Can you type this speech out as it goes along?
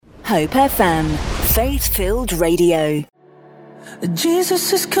Hope FM, faith-filled radio.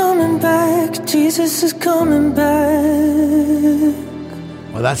 Jesus is coming back. Jesus is coming back.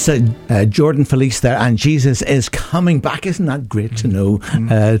 Well, that's Jordan Felice there, and Jesus is coming back. Isn't that great to know,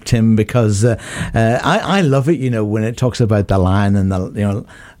 Tim? Because I love it, when it talks about the lion and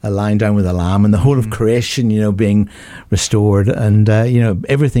lying down with the lamb and the whole of creation, being restored and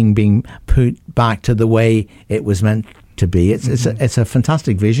everything being put back to the way it was meant to be. It's a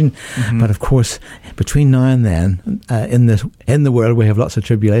fantastic vision, but of course, between now and then, in the world we have lots of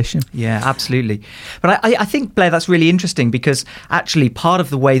tribulation. Yeah, absolutely. But I think, Blair, that's really interesting, because actually part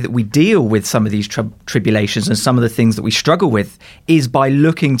of the way that we deal with some of these tribulations and some of the things that we struggle with is by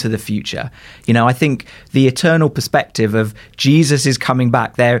looking to the future. I think the eternal perspective of Jesus is coming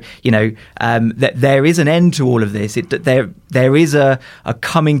back there. That there is an end to all of this. There is a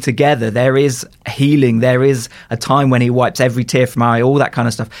coming together. There is healing. There is a time when He wipes every tear from our eye, all that kind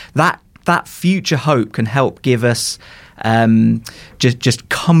of stuff. That future hope can help give us just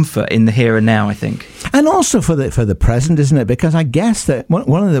comfort in the here and now, I think. And also for the present, isn't it? Because I guess that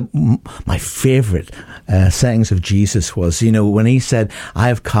one of my favourite sayings of Jesus was, when He said, "I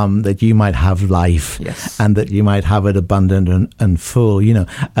have come that you might have life, yes, and that you might have it abundant and full."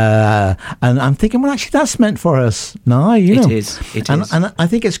 And I'm thinking, well, actually, that's meant for us now. It is. And I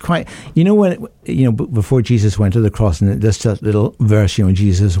think it's quite. When before Jesus went to the cross, and just that little verse,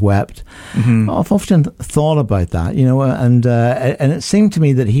 Jesus wept. I've often thought about that, and it seemed to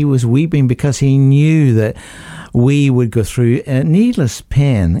me that He was weeping because He knew that we would go through needless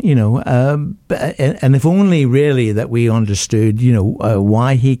pain, and if only really that we understood,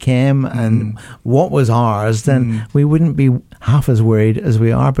 why He came and what was ours, then we wouldn't be half as worried as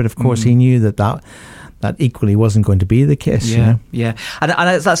we are. But of course, He knew that equally wasn't going to be the case. Yeah. And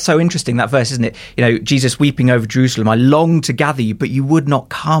that's so interesting, that verse, isn't it? Jesus weeping over Jerusalem, "I long to gather you, but you would not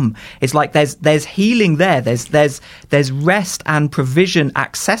come." It's like there's healing there. There's rest and provision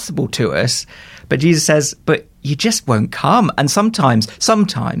accessible to us. But Jesus says, but you just won't come. And sometimes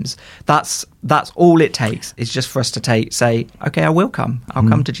that's all it takes, is just for us to say, okay, I will come. I'll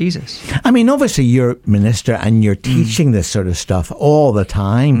come to Jesus. I mean, obviously you're a minister and you're teaching this sort of stuff all the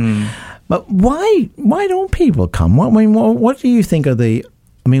time. But why don't people come? What do you think are the...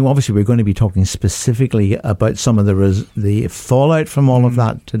 obviously we're going to be talking specifically about some of the fallout from all of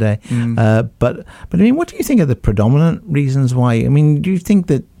that today. But what do you think are the predominant reasons why? Do you think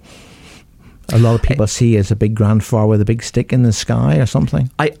that a lot of people see as a big grandfather with a big stick in the sky or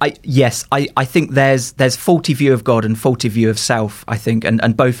something? Yes, I think there's faulty view of God and faulty view of self, I think,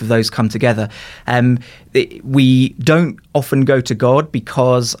 and both of those come together. We don't often go to God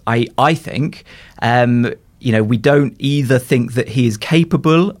because I think, we don't either think that He is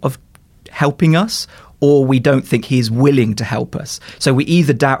capable of helping us, or we don't think He is willing to help us. So we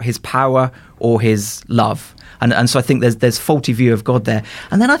either doubt His power or His love. And so I think there's faulty view of God there.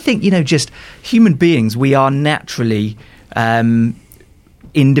 And then I think, just human beings, we are naturally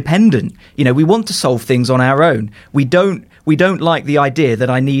independent. We want to solve things on our own. We don't like the idea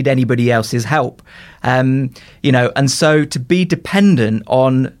that I need anybody else's help. And so to be dependent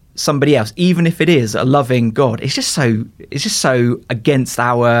on somebody else, even if it is a loving God, it's just so against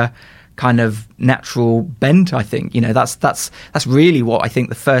our kind of natural bent, I think. That's really what I think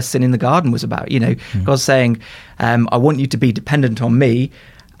the first sin in the garden was about. God's saying, I want you to be dependent on me.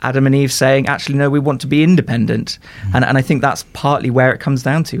 Adam and Eve saying, actually, no, we want to be independent. And I think that's partly where it comes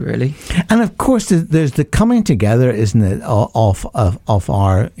down to, really. And of course, there's the coming together, isn't it, of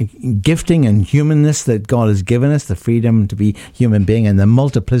our gifting and humanness that God has given us, the freedom to be human being, and the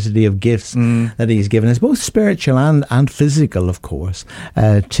multiplicity of gifts that He's given us, both spiritual and physical, of course,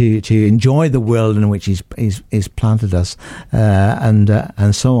 to enjoy the world in which He's planted us,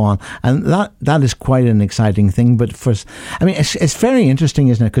 and so on. And that is quite an exciting thing. But it's very interesting,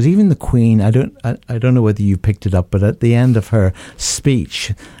 isn't it? Because even the Queen, I don't know whether you picked it up, but at the end of her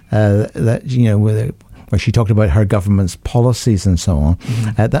speech, where she talked about her government's policies and so on,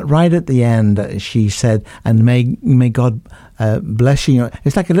 that right at the end she said, "And may God bless you."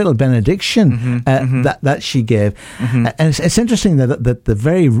 It's like a little benediction that she gave. And it's interesting that the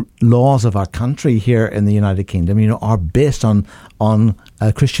very laws of our country here in the United Kingdom, are based on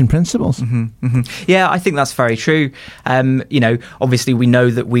Christian principles. Yeah, I think that's very true. Obviously we know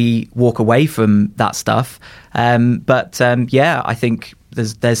that we walk away from that stuff, but I think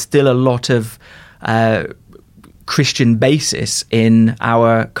there's still a lot of Christian basis in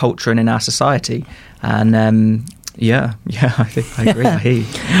our culture and in our society, and Yeah, I think I agree. I hear you.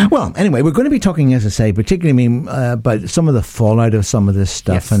 Well, anyway, we're going to be talking, as I say, particularly about some of the fallout of some of this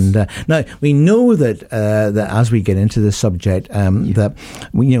stuff. Yes. And now we know that as we get into this subject, that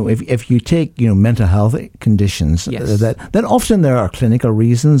if you take mental health conditions, that often there are clinical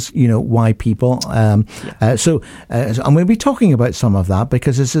reasons why people. And we'll be talking about some of that,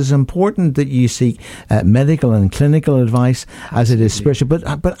 because it's as important that you seek medical and clinical advice as it is spiritual.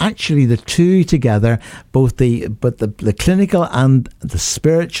 But actually, the two together, both the clinical and the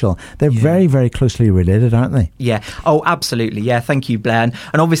spiritual, they're very, very closely related, aren't they? Yeah. Oh, absolutely. Yeah. Thank you, Blair.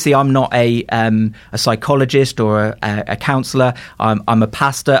 And obviously, I'm not a psychologist or a counsellor. I'm a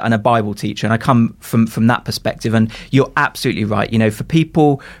pastor and a Bible teacher, and I come from that perspective. And you're absolutely right. For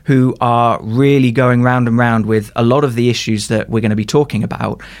people who are really going round and round with a lot of the issues that we're going to be talking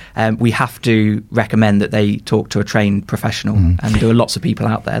about, we have to recommend that they talk to a trained professional. And there are lots of people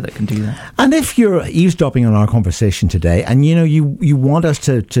out there that can do that. And if you're eavesdropping on our conversation today, and you want us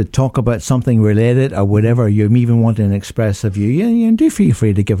to talk about something related or whatever, you even want an express of you do feel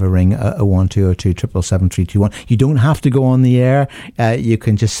free to give a ring, a 1202 777 321. You don't have to go on the air. You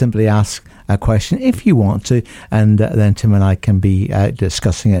can just simply ask a question if you want to, and then Tim and I can be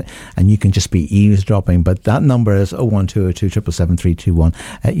discussing it, and you can just be eavesdropping. But that number is 01202 777 321.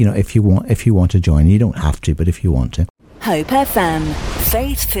 If you want to join, you don't have to, but if you want to. Hope FM,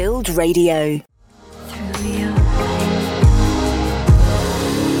 faith-filled radio.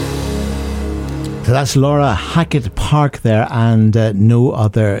 So that's Laura Hackett Park there, and No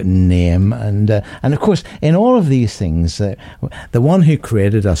Other Name. And of course, in all of these things, the one who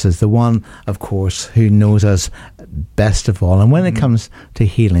created us is the one, of course, who knows us best of all. And when it comes to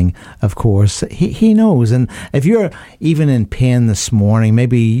healing, of course, he knows. And if you're even in pain this morning,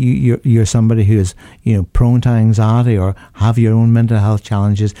 maybe you're somebody who is prone to anxiety or have your own mental health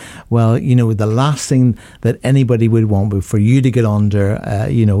challenges, well, the last thing that anybody would want would for you to get under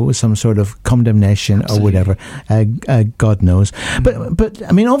some sort of condemnation. Absolutely. Or whatever, God knows. But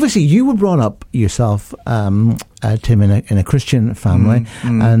I mean, obviously, you were brought up yourself, Tim, in a Christian family.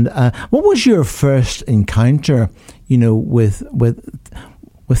 And what was your first encounter, with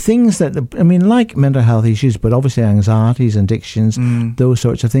things that, I mean, like mental health issues, but obviously anxieties, addictions, those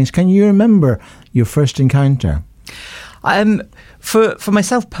sorts of things? Can you remember your first encounter? For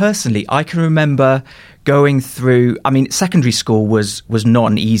myself personally, I can remember going through, secondary school was not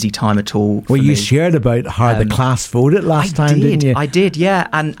an easy time at all. Well, you shared about how the class voted last time, didn't you? I did, yeah.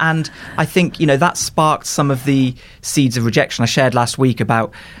 And I think, that sparked some of the seeds of rejection I shared last week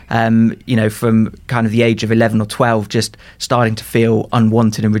about, from kind of the age of 11 or 12, just starting to feel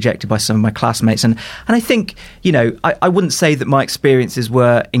unwanted and rejected by some of my classmates. And I think, I wouldn't say that my experiences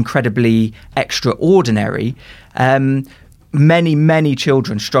were incredibly extraordinary. Many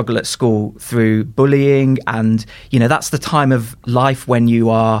children struggle at school through bullying, and that's the time of life when you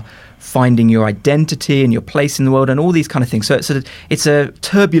are finding your identity and your place in the world and all these kind of things. So it's a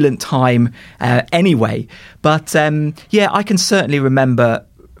turbulent time anyway. But I can certainly remember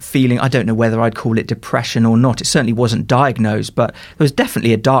feeling, I don't know whether I'd call it depression or not. It certainly wasn't diagnosed, but there was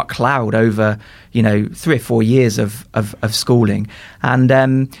definitely a dark cloud over 3 or 4 years of schooling. And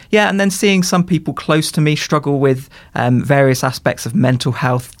and then seeing some people close to me struggle with various aspects of mental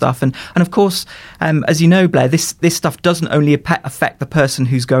health stuff. And of course, as you know, Blair, this stuff doesn't only affect the person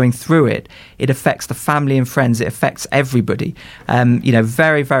who's going through it. It affects the family and friends. It affects everybody.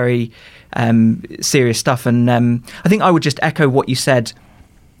 Very, very serious stuff. And I think I would just echo what you said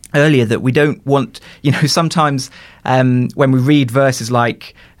earlier, that we don't want, sometimes when we read verses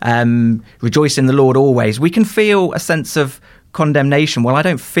like rejoice in the Lord always, we can feel a sense of condemnation. Well, I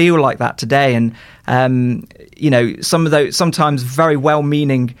don't feel like that today. And some of those sometimes very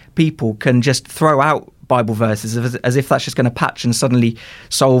well-meaning people can just throw out Bible verses as if that's just going to patch and suddenly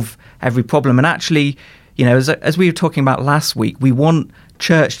solve every problem. And actually, as we were talking about last week, we want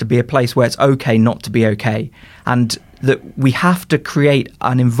church to be a place where it's okay not to be okay, and that we have to create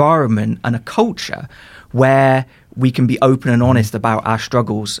an environment and a culture where we can be open and honest about our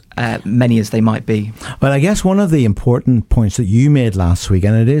struggles, many as they might be. Well, I guess one of the important points that you made last week,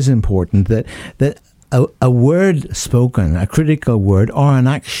 and it is important, that a word spoken, a critical word or an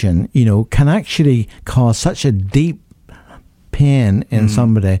action, can actually cause such a deep pain in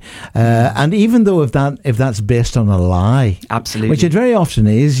somebody, and even though if that's based on a lie, absolutely, which it very often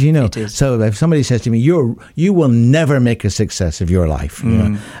is, It is. So if somebody says to me, you will never make a success of your life,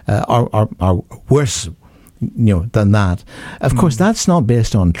 or worse, than that. Of course, that's not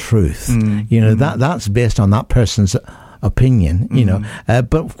based on truth. That's based on that person's opinion, you know.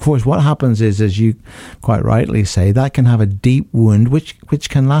 But of course, what happens is, as you quite rightly say, that can have a deep wound, which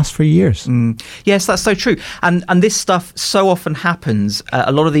can last for years. Yes, that's so true. And this stuff so often happens.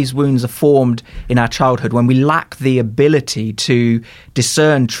 A lot of these wounds are formed in our childhood when we lack the ability to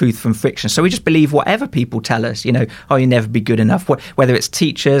discern truth from fiction. So we just believe whatever people tell us, you know, oh, you'll never be good enough. Whether it's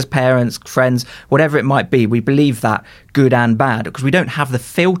teachers, parents, friends, whatever it might be, we believe that, good and bad, because we don't have the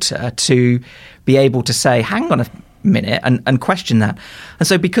filter to be able to say, hang on a minute, and question that. And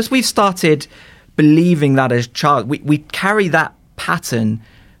so because we've started believing that as a child, we carry that pattern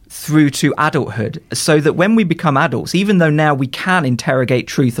through to adulthood, so that when we become adults, even though now we can interrogate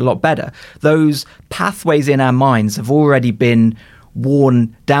truth a lot better, those pathways in our minds have already been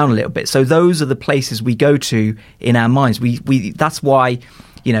worn down a little bit. So those are the places we go to in our minds. We that's why,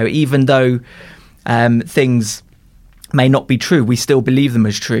 you know, even though things may not be true, we still believe them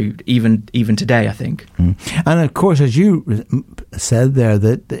as true, even today, I think. And of course, as you said there,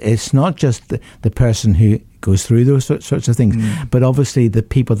 that it's not just the person who goes through those sorts of things, but obviously the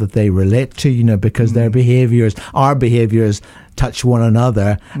people that they relate to, you know, because our behaviours touch one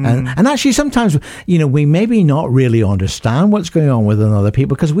another. And actually sometimes, you know, we maybe not really understand what's going on with another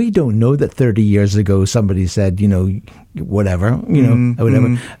people, because we don't know that 30 years ago somebody said, you know, whatever, you know,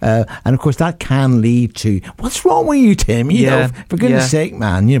 whatever. And of course that can lead to, what's wrong with you, Tim? You know, for goodness sake,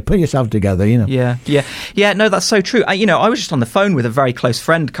 man, you know, put yourself together, you know. Yeah, no, that's so true. You know, I was just on the phone with a very close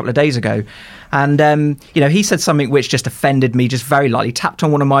friend a couple of days ago, and, you know, he said something which just offended me, just very lightly, tapped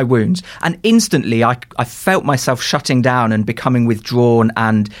on one of my wounds. And instantly I felt myself shutting down and becoming withdrawn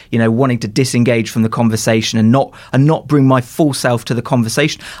and, you know, wanting to disengage from the conversation and not bring my full self to the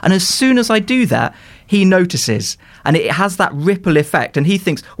conversation. And as soon as I do that, he notices, and it has that ripple effect. And he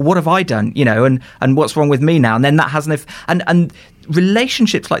thinks, what have I done? You know, and what's wrong with me now? And then that has and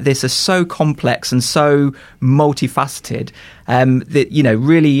relationships like this are so complex and so multifaceted that, you know,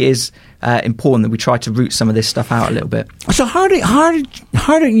 really is important that we try to root some of this stuff out a little bit. So how do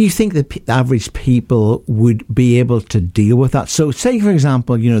you think the average people would be able to deal with that? So say, for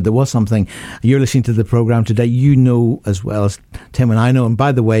example, you know, there was something, you're listening to the programme today, you know as well as Tim and I know, and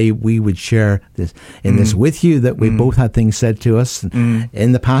by the way, we would share this with you, that we both had things said to us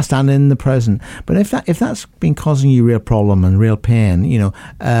in the past and in the present. But if that's been causing you real problem and real pain, you know,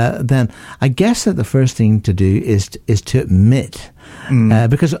 then I guess that the first thing to do is to admit.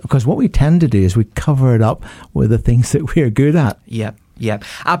 Because what we tend to do is we cover it up with the things that we're good at. Yeah,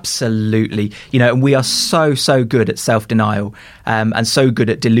 absolutely. You know, and we are so good at self-denial and so good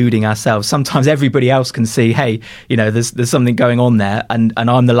at deluding ourselves. Sometimes everybody else can see, hey, you know, there's something going on there, and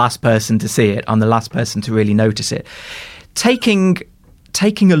I'm the last person to see it. I'm the last person to really notice it. Taking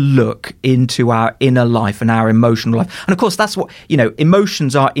a look into our inner life and our emotional life. And of course, that's what, you know,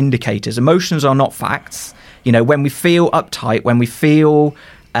 emotions are indicators. Emotions are not facts. You know, when we feel uptight, when we feel,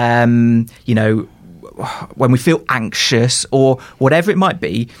 you know, when we feel anxious or whatever it might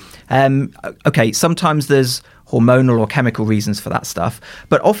be, okay, sometimes there's hormonal or chemical reasons for that stuff,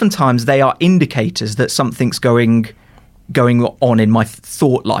 but oftentimes they are indicators that something's going on in my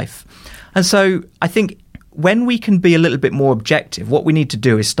thought life. And so I think when we can be a little bit more objective, what we need to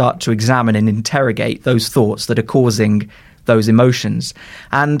do is start to examine and interrogate those thoughts that are causing those emotions.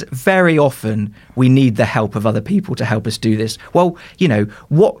 And very often we need the help of other people to help us do this. Well, you know,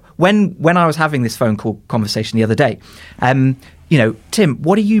 when I was having this phone call conversation the other day, you know, Tim,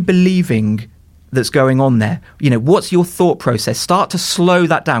 what are you believing that's going on there? You know, what's your thought process? Start to slow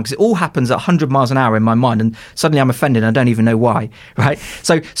that down, because it all happens at 100 miles an hour in my mind, and suddenly I'm offended and I don't even know why, right?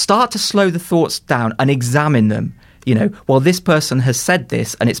 So start to slow the thoughts down and examine them. You know, well, this person has said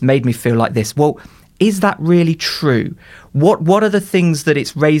this and it's made me feel like this. Well, is that really true? What are the things that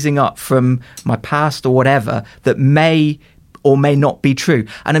it's raising up from my past or whatever that may or may not be true?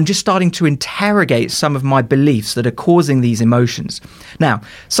 And I'm just starting to interrogate some of my beliefs that are causing these emotions. Now,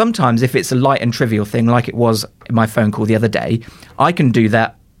 sometimes if it's a light and trivial thing, like it was in my phone call the other day, I can do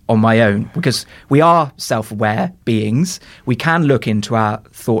that on my own, because we are self-aware beings. We can look into our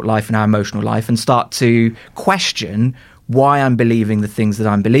thought life and our emotional life and start to question why I'm believing the things that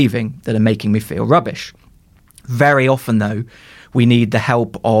I'm believing that are making me feel rubbish. Very often, though, we need the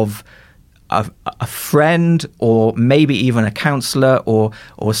help of a friend, or maybe even a counsellor or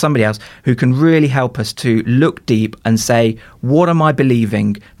somebody else who can really help us to look deep and say, what am I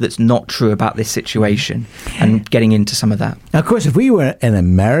believing that's not true about this situation, and getting into some of that. Now, of course, if we were in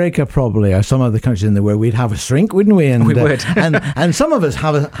America, probably, or some other countries in the world, we'd have a shrink, wouldn't we? And we would. and some of us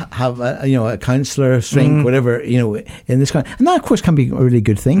have a, you know, a counsellor, a shrink, whatever, you know, in this kind. And that, of course, can be a really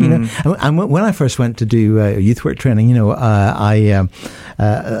good thing, you know. And when I first went to do youth work training, you know,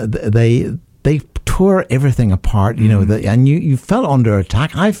 they tore everything apart, you know, and you felt under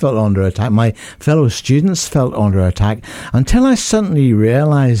attack. I felt under attack. My fellow students felt under attack until I suddenly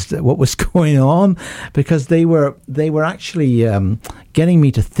realized what was going on, because they were actually getting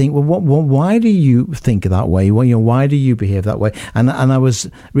me to think, well, why do you think that way? Well, you know, why do you behave that way? And I was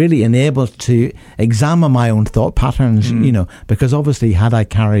really enabled to examine my own thought patterns, you know, because obviously had I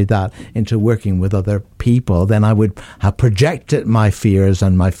carried that into working with other people, then I would have projected my fears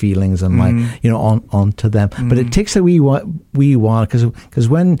and my feelings and my, you know, onto them. But it takes a wee while, because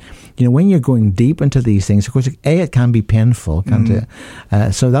when you're going deep into these things, of course, it can be painful, can't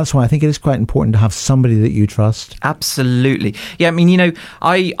it? So that's why I think it is quite important to have somebody that you trust. Absolutely. Yeah, I mean, you know,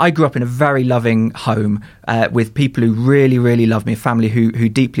 I grew up in a very loving home with people who really, really loved me, a family who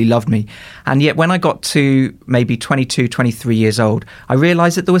deeply loved me. And yet when I got to maybe 22, 23 years old, I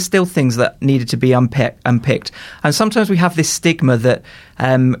realised that there were still things that needed to be unpicked. And sometimes we have this stigma that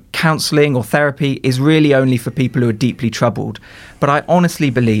counselling or therapy is really only for people who are deeply troubled. But I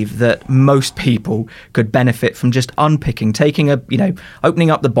honestly believe that most people could benefit from just unpicking, opening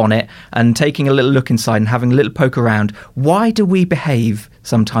up the bonnet and taking a little look inside and having a little poke around. Why do we behave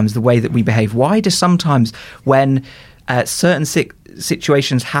sometimes the way that we behave? Why do sometimes when certain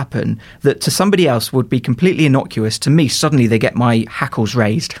situations happen that to somebody else would be completely innocuous, to me suddenly they get my hackles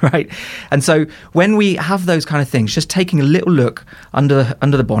raised, right? And so when we have those kind of things, just taking a little look under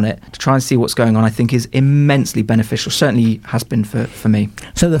the bonnet to try and see what's going on, I think is immensely beneficial. Certainly has been for me.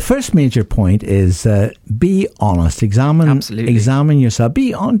 So the first major point is be honest. Examine yourself.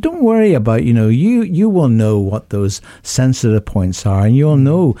 Don't worry about, you will know what those sensitive points are, and you'll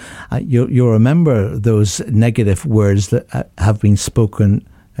know, you'll remember those negative words that have been spoken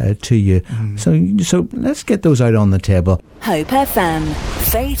to you. So let's get those out on the table. Hope FM,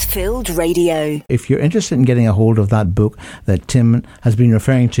 faith-filled radio. If you're interested in getting a hold of that book that Tim has been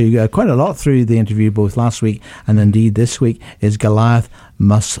referring to quite a lot through the interview, both last week and indeed this week, is Goliath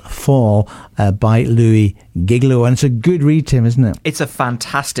Must Fall by Louis Giglio. And it's a good read, Tim, isn't it? It's a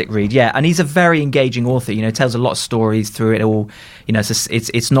fantastic read, yeah. And he's a very engaging author. Tells a lot of stories through it all.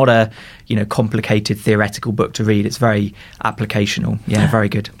 It's not a complicated theoretical book to read. It's very applicational. Yeah, very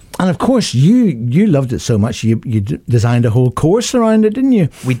good. And of course, you loved it so much, you designed a whole course around it, didn't you?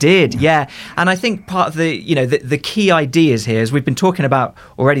 We did, yeah. And I think part of the key ideas here, as we've been talking about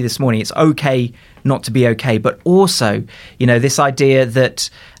already this morning, it's okay not to be okay, but also, this idea that,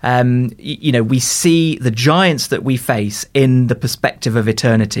 we see the giants that we face in the perspective of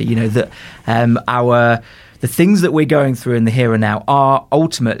eternity, that the things that we're going through in the here and now are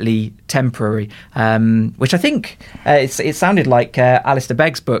ultimately temporary, which I think it sounded like Alistair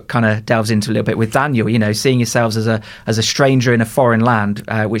Begg's book kind of delves into a little bit with Daniel, seeing yourselves as a stranger in a foreign land,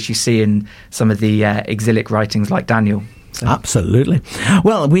 which you see in some of the exilic writings like Daniel. So. Absolutely.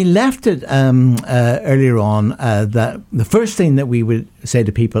 Well, we left it earlier on that the first thing that we would say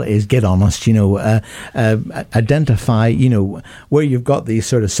to people is get honest, identify, where you've got these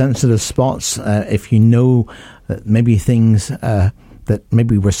sort of sensitive spots. If you know that maybe things that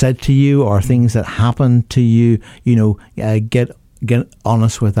maybe were said to you or things that happened to you, get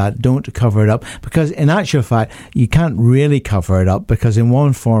honest with that. Don't cover it up, because in actual fact you can't really cover it up, because in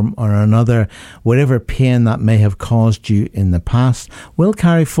one form or another, whatever pain that may have caused you in the past will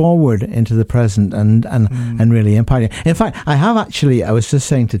carry forward into the present and really impact you. In fact, I was just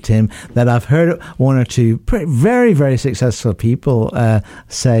saying to Tim that I've heard one or two very, very successful people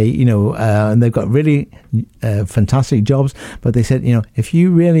say, and they've got really fantastic jobs, but they said, if you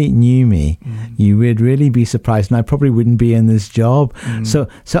really knew me, you would really be surprised, and I probably wouldn't be in this job. So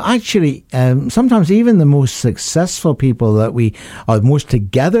actually, sometimes even the most successful people that or most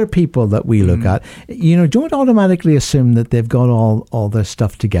together people that we look at, don't automatically assume that they've got all their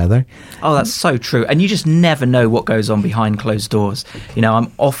stuff together. Oh, that's so true. And you just never know what goes on behind closed doors.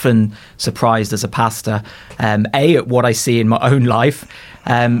 I'm often surprised as a pastor, at what I see in my own life,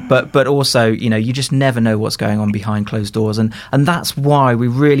 but also, you just never know what's going on behind closed doors. And that's why we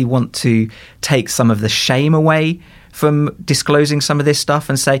really want to take some of the shame away from disclosing some of this stuff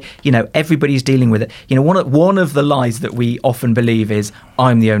and say, everybody's dealing with it. One of the lies that we often believe is,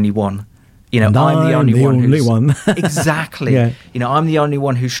 I'm the only one. I'm the only one. Exactly. Yeah. I'm the only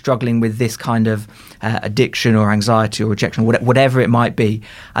one who's struggling with this kind of addiction or anxiety or rejection, whatever it might be.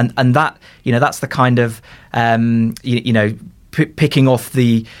 And that, that's the kind of, picking off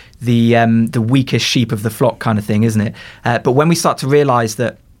the weakest sheep of the flock kind of thing, isn't it? But when we start to realise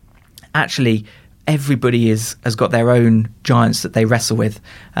that actually everybody has got their own giants that they wrestle with,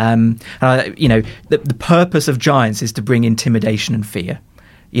 the purpose of giants is to bring intimidation and fear.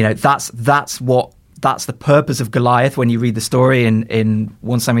 That's what that's the purpose of Goliath when you read the story in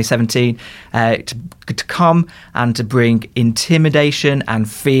 1 Samuel 17, to come and to bring intimidation and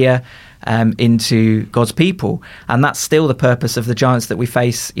fear into God's people. And that's still the purpose of the giants that we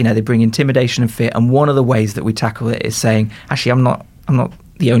face. You know, they bring intimidation and fear. And one of the ways that we tackle it is saying, actually, I'm not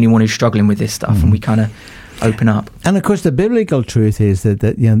the only one who's struggling with this stuff. And we kind of open up. And of course, the biblical truth is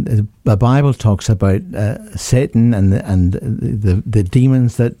that you know, the Bible talks about Satan and the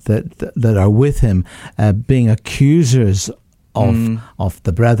demons that are with him being accusers of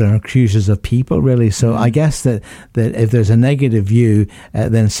the brethren, accusers of people, really. So I guess that if there's a negative view,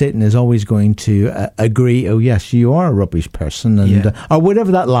 then Satan is always going to agree, oh yes, you are a rubbish person, and or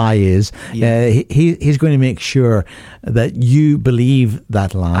whatever that lie is. He's going to make sure that you believe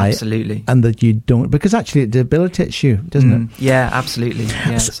that lie. Absolutely. And that you don't, because actually it debilitates you, doesn't it? Yeah, absolutely.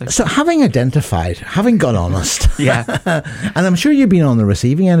 Yeah, so having identified, having got honest, and I'm sure you've been on the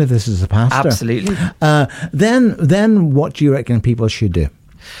receiving end of this as a pastor. Absolutely. Then what do you reckon people should do?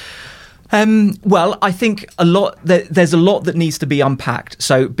 Well, I think there's a lot that needs to be unpacked.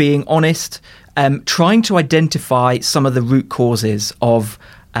 So being honest, trying to identify some of the root causes of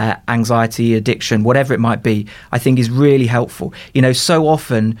anxiety, addiction, whatever it might be, I think is really helpful. You know, so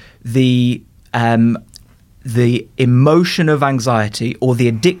often the emotion of anxiety or the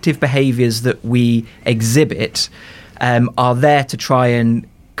addictive behaviours that we exhibit are there to try and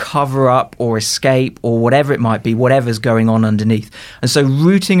cover up or escape or whatever it might be, whatever's going on underneath. And so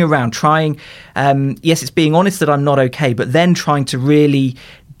rooting around, trying, yes, it's being honest that I'm not okay, but then trying to really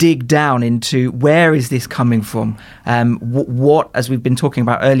dig down into where is this coming from? What, as we've been talking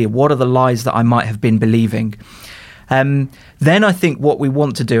about earlier, what are the lies that I might have been believing? Then I think what we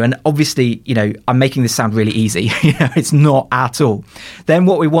want to do, and obviously, you know, I'm making this sound really easy. You know, it's not at all. Then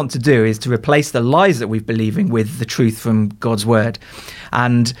what we want to do is to replace the lies that we're believing with the truth from God's word.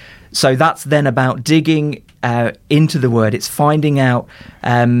 And so that's then about digging into the word. It's finding out,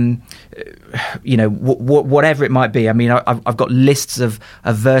 you know, whatever it might be. I mean, I've got lists of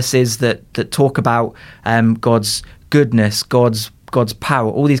verses that talk about God's goodness, God's power,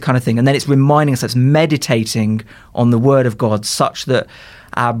 all these kind of things. And then it's reminding us, it's meditating on the word of God such that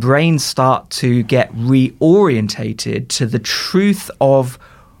our brains start to get reorientated to the truth of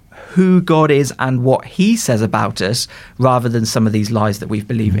who God is and what he says about us, rather than some of these lies that we've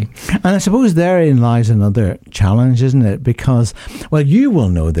believing. And I suppose therein lies another challenge, isn't it? Because, well, you will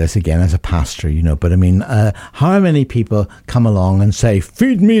know this again as a pastor, you know, but I mean, how many people come along and say,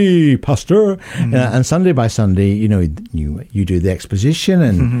 feed me, pastor, and Sunday by Sunday, you know, you do the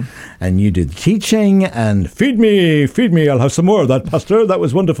exposition and you do the teaching and feed me, I'll have some more of that, pastor, that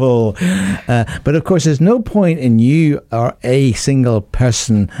was wonderful. But of course, there's no point in you or a single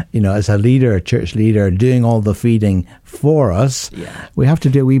person, you know, as a leader, a church leader, doing all the feeding for us. Yeah. We have to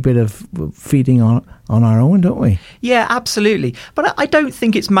do a wee bit of feeding on our own, don't we? Yeah, absolutely. But I don't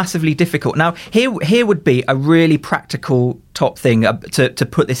think it's massively difficult. Now, here would be a really practical top thing to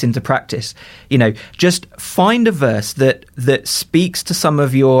put this into practice. You know, just find a verse that speaks to some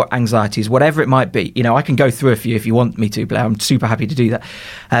of your anxieties, whatever it might be. You know, I can go through a few if you want me to, Blair. I'm super happy to do that.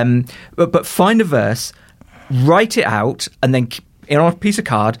 But find a verse, write it out, and then on a piece of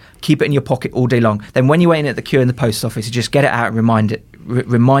card, keep it in your pocket all day long. Then when you're waiting at the queue in the post office, you just get it out and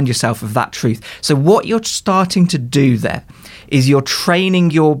remind yourself of that truth. So what you're starting to do there is you're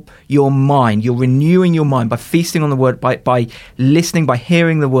training your mind, you're renewing your mind by feasting on the word, by listening, by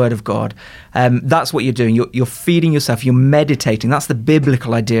hearing the word of God. That's what you're doing. You're feeding yourself, you're meditating. That's the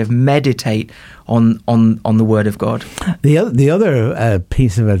biblical idea of meditate on the word of God. The other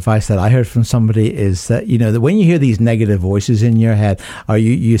piece of advice that I heard from somebody is that, you know, that when you hear these negative voices in your head, or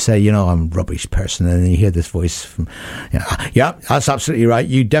you say, you know, I'm a rubbish person, and then you hear this voice from, you know, yeah, that's absolutely right.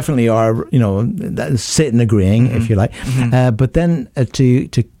 You definitely are, you know, Satan agreeing, if you like. But then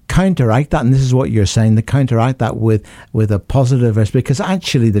to counteract that, and this is what you're saying, to counteract that with a positive verse, because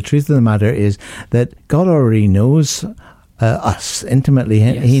actually the truth of the matter is that God already knows us intimately.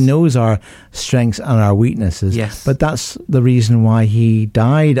 Yes. He knows our strengths and our weaknesses. Yes. But that's the reason why he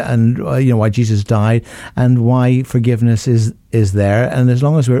died, and you know, why Jesus died, and why forgiveness is there. And as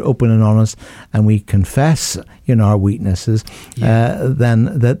long as we're open and honest and we confess, you know, our weaknesses,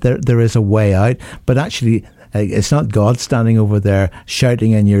 then that there is a way out. But actually, It's not God standing over there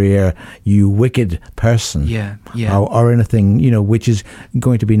shouting in your ear, "You wicked person," or anything, which is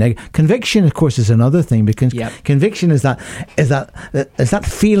going to be negative. Conviction, of course, is another thing, because conviction is that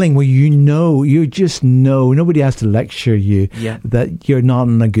feeling where you just know, nobody has to lecture you that you're not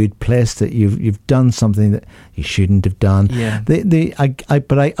in a good place, that you've done something that you shouldn't have done.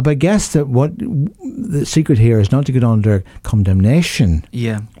 But I guess that what the secret here is not to get under condemnation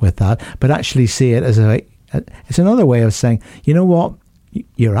with that, but actually see it as it's another way of saying, you know what,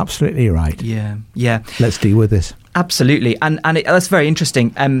 you're absolutely right. Let's deal with this. Absolutely, and that's very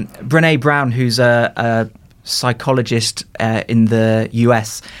interesting. Brené Brown, who's a psychologist in the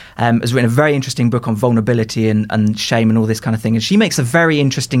US, has written a very interesting book on vulnerability and shame and all this kind of thing. And she makes a very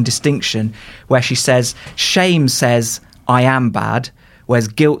interesting distinction where she says, shame says, I am bad, whereas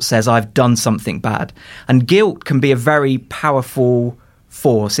guilt says, I've done something bad. And guilt can be a very powerful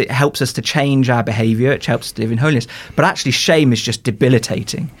force. It helps us to change our behaviour. It helps us to live in holiness. But actually, shame is just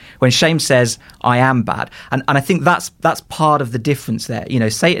debilitating. When shame says, I am bad. And I think that's part of the difference there.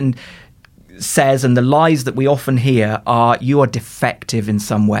 Satan says, and the lies that we often hear are, you are defective in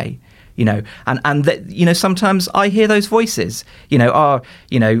some way. And that, sometimes I hear those voices,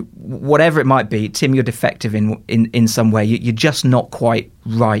 whatever it might be, Tim, you're defective in some way. You're just not quite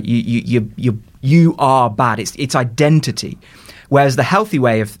right. You are bad. It's identity. Whereas the healthy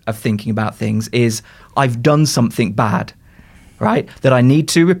way of thinking about things is, I've done something bad, right? That I need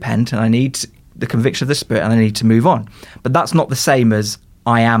to repent, and I need the conviction of the Spirit, and I need to move on. But that's not the same as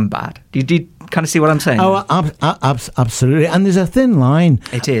I am bad. Do you kind of see what I'm saying? Oh, absolutely. And there's a thin line.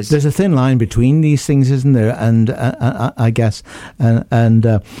 It is. There's a thin line between these things, isn't there? And I guess, but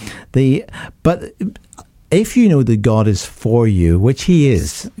if you know that God is for you, which He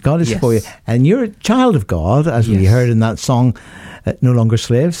is, God is for you, and you're a child of God, as we heard in that song, No Longer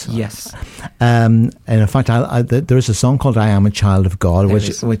Slaves. Yes. And in fact, there's a song called I Am a Child of God,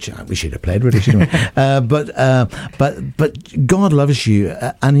 which we should have played, really, shouldn't we? But God loves you,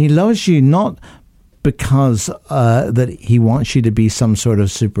 and He loves you not because that He wants you to be some sort of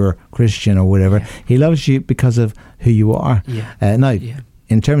super Christian or whatever. He loves you because of who you are.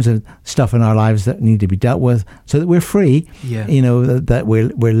 In terms of stuff in our lives that need to be dealt with, so that we're free, that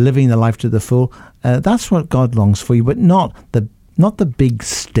we're living the life to the full. That's what God longs for you, but not the big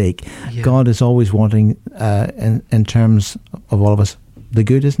stake. God is always wanting, in terms of all of us, the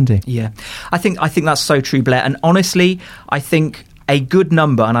good, isn't He? Yeah, I think that's so true, Blair. And honestly, I think a good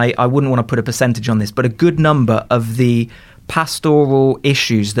number, and I wouldn't want to put a percentage on this, but a good number of the pastoral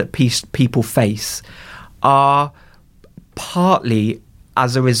issues that people face are partly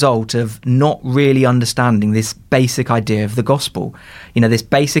as a result of not really understanding this basic idea of the gospel. This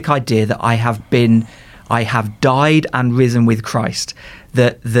basic idea that I have died and risen with Christ,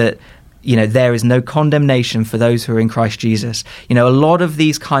 that there is no condemnation for those who are in Christ Jesus. A lot of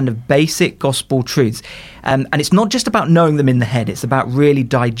these kind of basic gospel truths, and it's not just about knowing them in the head, it's about really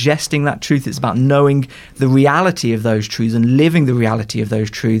digesting that truth. It's about knowing the reality of those truths and living the reality of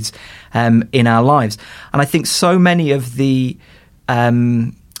those truths in our lives. And I think so many of the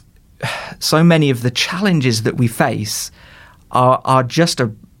challenges that we face are just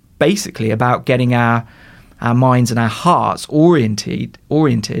basically about getting our minds and our hearts oriented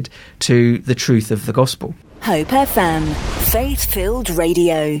to the truth of the gospel. Hope FM, faith-filled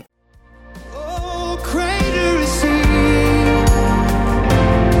radio. Oh, greater is He.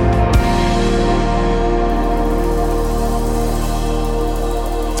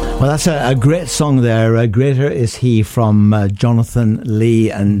 Well, that's a great song there. Greater is He, from Jonathan Lee.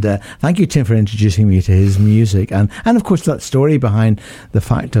 And thank you, Tim, for introducing me to his music. And of course, that story behind the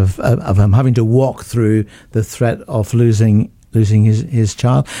fact of him having to walk through the threat of losing his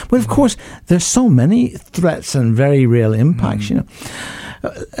child. But of course, there's so many threats and very real impacts,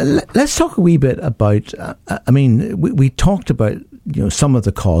 Let's talk a wee bit about, we talked about, some of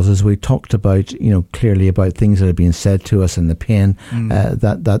the causes. We talked about, clearly about things that are being said to us and the pain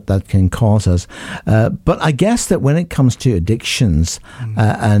that can cause us. But I guess that when it comes to addictions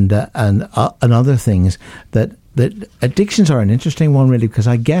and other things, that addictions are an interesting one, really, because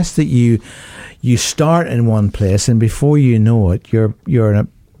I guess that you start in one place, and before you know it, you're in a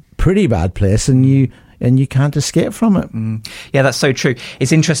pretty bad place, and you can't escape from it. Yeah, that's so true.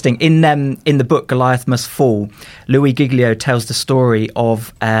 It's interesting. In the book Goliath Must Fall, Louis Giglio tells the story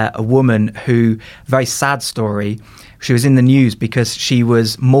of a woman who, very sad story, she was in the news because she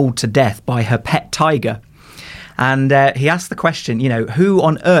was mauled to death by her pet tiger. And he asked the question, who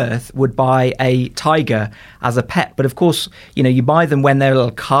on earth would buy a tiger as a pet? But of course, you buy them when they're a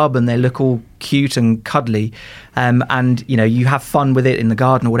little cub and they look all cute and cuddly, and you have fun with it in the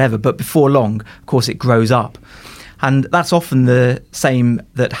garden or whatever. But before long, of course, it grows up. And that's often the same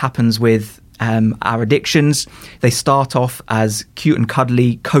that happens with our addictions. They start off as cute and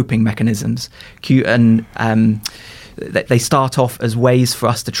cuddly coping mechanisms. They start off as ways for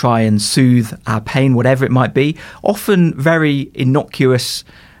us to try and soothe our pain, whatever it might be, often very innocuous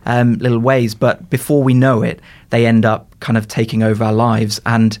little ways. But before we know it, they end up kind of taking over our lives.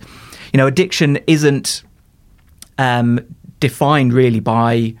 And, addiction isn't defined really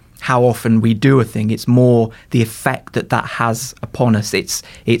by how often we do a thing. It's more the effect that has upon us.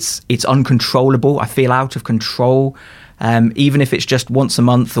 It's uncontrollable. I feel out of control. Even if it's just once a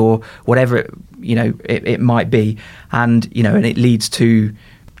month or whatever it might be, and it leads to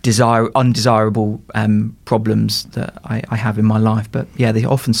undesirable problems that I have in my life. But yeah, they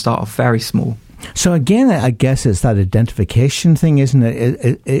often start off very small. So again, I guess it's that identification thing, isn't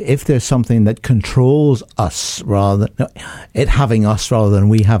it? If there's something that controls us rather than it having us rather than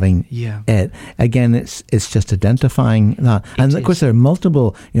we having it, again, it's just identifying that. And of course, there are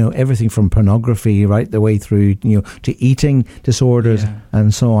multiple, everything from pornography right the way through, to eating disorders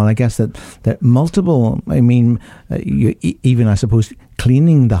and so on. I guess that multiple. I mean, even I suppose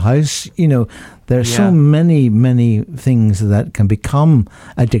cleaning the house. There are so many things that can become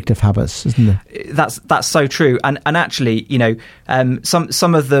addictive habits, isn't there? That's so true, and actually,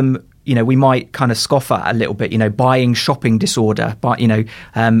 some of them, we might kind of scoff at a little bit. Buying shopping disorder, but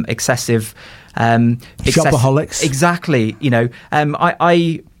excessive shopaholics. Exactly.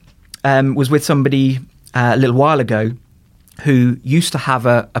 I was with somebody a little while ago who used to have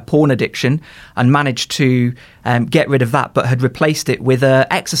a porn addiction and managed to get rid of that, but had replaced it with an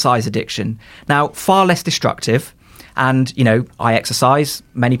exercise addiction. Now, far less destructive. And, I exercise,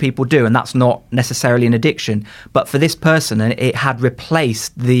 many people do, and that's not necessarily an addiction. But for this person, it had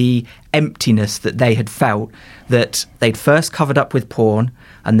replaced the emptiness that they had felt, that they'd first covered up with porn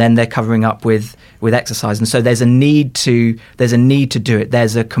and then they're covering up with exercise. And so there's a need to do it.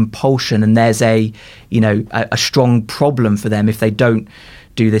 There's a compulsion, and there's a strong problem for them if they don't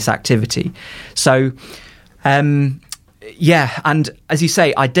do this activity. So, and as you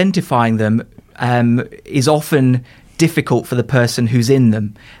say, identifying them is often difficult for the person who's in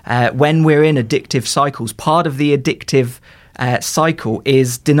them. When we're in addictive cycles, part of the addictive cycle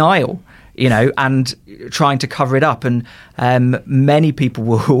is denial, and trying to cover it up. And many people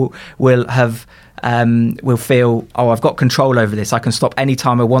will feel, I've got control over this. I can stop any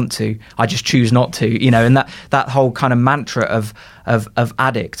time I want to. I just choose not to, and that whole kind of mantra of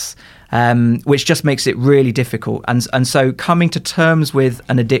addicts. Which just makes it really difficult, and so coming to terms with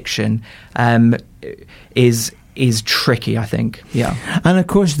an addiction is tricky, I think. Yeah, and of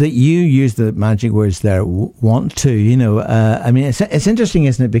course that you use the magic words there. Want to, I mean, it's interesting,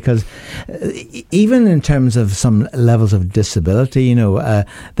 isn't it? Because even in terms of some levels of disability, that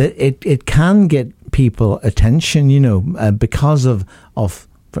it can get people attention, because of.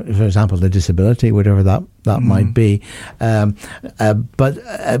 For example, the disability, whatever that might be, but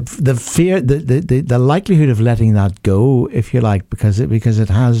the fear, the likelihood of letting that go, if you like, because it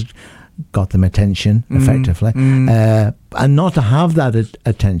has got them attention effectively, and not to have that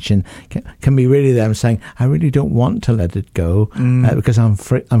attention can be really them saying, I really don't want to let it go because I'm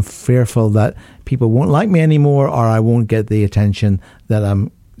fearful that people won't like me anymore, or I won't get the attention that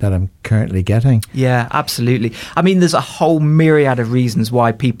I'm currently getting. Yeah, absolutely. I mean, there's a whole myriad of reasons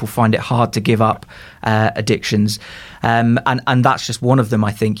why people find it hard to give up addictions, and that's just one of them.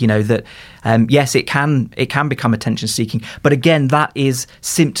 I think that yes, it can become attention seeking, but again, that is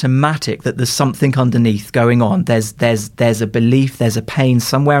symptomatic that there's something underneath going on. There's a belief, there's a pain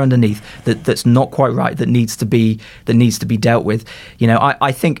somewhere underneath that's not quite right, that needs to be dealt with.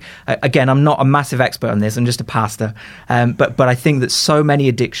 I think, again, I'm not a massive expert on this. I'm just a pastor, but I think that so many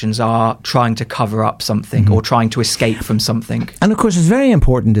addictions are trying to cover up something or trying to escape from something. And of course, it's very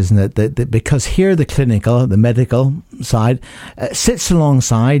important, isn't it, that because here the clinical, the medical side sits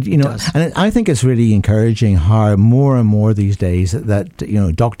alongside, and I think it's really encouraging how more and more these days that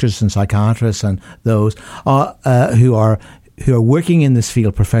doctors and psychiatrists and those who are working in this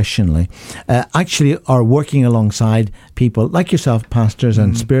field professionally actually are working alongside people like yourself, pastors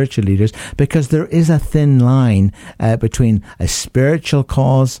and spiritual leaders, because there is a thin line between a spiritual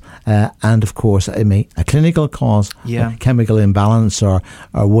cause and, of course, a clinical cause, chemical imbalance or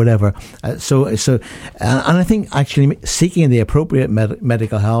whatever. And I think actually seeking the appropriate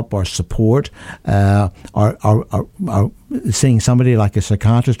medical help or support, or seeing somebody like a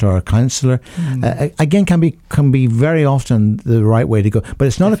psychiatrist or a counsellor, again, can be very often the right way to go. But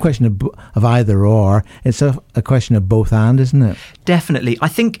it's not a question of either or. It's a question of both and, isn't it? Definitely. I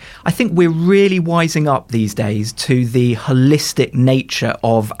think we're really wising up these days to the holistic nature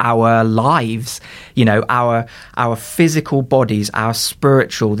of our lives. You know, our physical bodies, our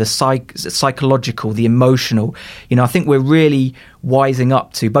spiritual, the psychological, the emotional. You know, I think we're really wising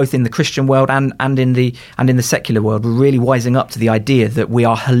up to, both in the Christian world and in the secular world, we're really wising up to the idea that we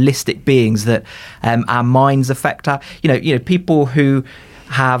are holistic beings, that our minds affect our, you know, people who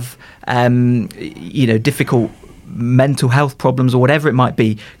have difficult mental health problems or whatever it might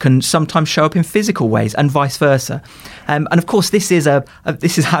be can sometimes show up in physical ways, and vice versa. And of course, this is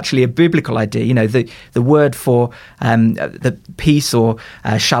actually a biblical idea. You know, the word for the peace or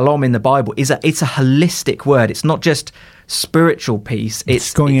shalom in the Bible it's a holistic word. It's not just spiritual peace.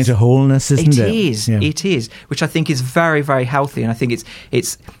 It's going into wholeness, isn't it? It is, which I think is very, very healthy. And I think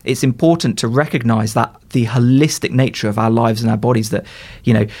it's important to recognise that the holistic nature of our lives and our bodies. That,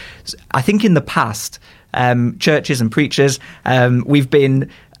 you know, I think in the past, churches and preachers, we've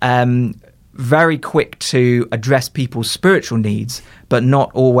been very quick to address people's spiritual needs, but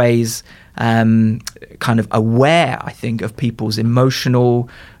not always kind of aware, I think, of people's emotional,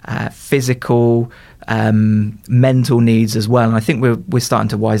 physical, mental needs as well. And I think we're starting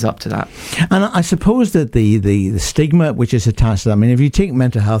to wise up to that. And I suppose that the stigma which is attached to that, I mean, if you take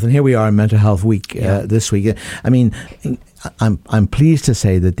mental health, and here we are in Mental Health Week this week, I mean, I'm pleased to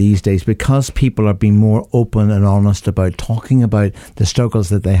say that these days, because people are being more open and honest about talking about the struggles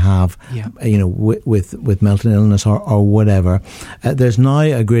that they have, you know, with mental illness or whatever, there's now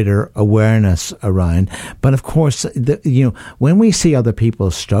a greater awareness around. But of course, you know, when we see other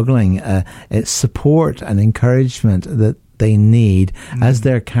people struggling, it's support and encouragement that they need as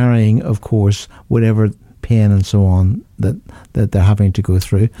they're carrying, of course, whatever pain and so on that they're having to go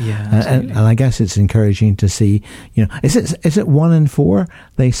through. And I guess it's encouraging to see, you know, is it 1 in 4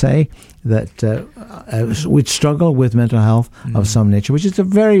 they say that would struggle with mental health of some nature, which is a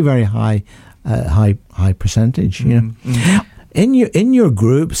very, very high percentage, you know. In your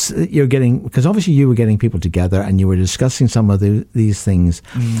groups, you're getting, because obviously you were getting people together and you were discussing some of these things,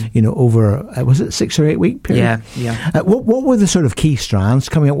 you know, over was it 6 or 8 week period? What were the sort of key strands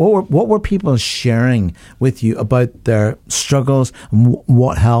coming up? What were people sharing with you about their struggles, and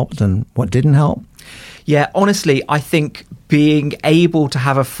what helped and what didn't help? Yeah, honestly, I think being able to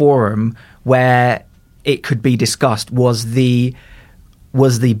have a forum where it could be discussed was the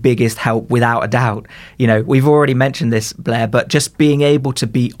biggest help, without a doubt. You know, we've already mentioned this, Blair, but just being able to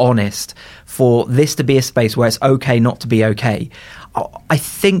be honest, for this to be a space where it's okay not to be okay. I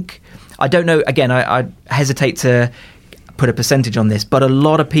think, I don't know, again, I hesitate to put a percentage on this, but a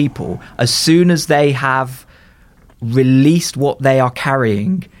lot of people, as soon as they have released what they are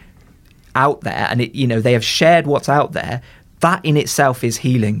carrying out there, and it, you know, they have shared what's out there, that in itself is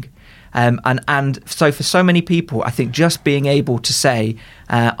healing. And so for so many people, I think just being able to say,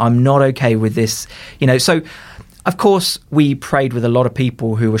 I'm not okay with this, you know. So, of course, we prayed with a lot of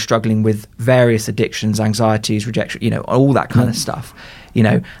people who were struggling with various addictions, anxieties, rejection, you know, all that kind of stuff, you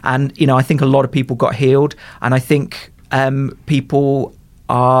know. And, you know, I think a lot of people got healed. And I think people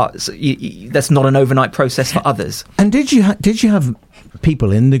are, that's not an overnight process for others. And did you have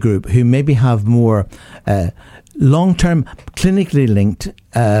people in the group who maybe have more long-term clinically linked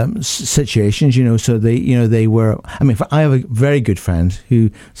situations, you know, so they were, I mean, I have a very good friend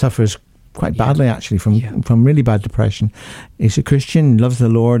who suffers quite badly actually from really bad depression. He's a Christian, loves the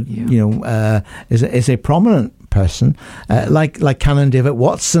Lord, you know, is a prominent person, like Canon David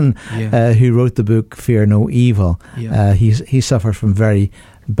Watson, who wrote the book Fear No Evil. He suffered from very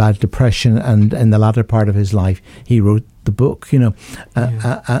bad depression, and in the latter part of his life he wrote the book, you know,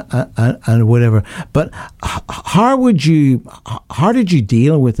 and whatever. But how did you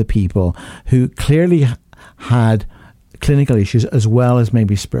deal with the people who clearly had clinical issues as well as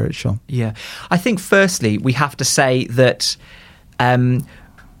maybe spiritual? Yeah, I think firstly we have to say that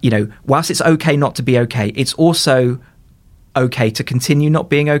you know, whilst it's okay not to be okay, it's also okay to continue not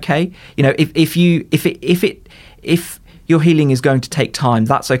being okay. You know, if your healing is going to take time,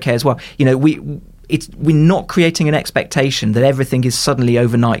 that's okay as well. You know, we're not creating an expectation that everything is suddenly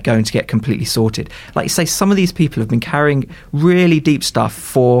overnight going to get completely sorted. Like you say, some of these people have been carrying really deep stuff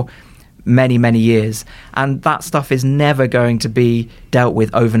for many, many years, and that stuff is never going to be dealt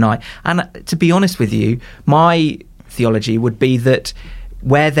with overnight. And to be honest with you, my theology would be that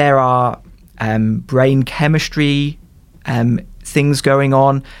where there are brain chemistry things going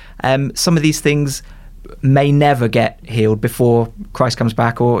on, some of these things may never get healed before Christ comes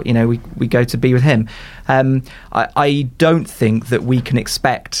back, or we go to be with him. I don't think that we can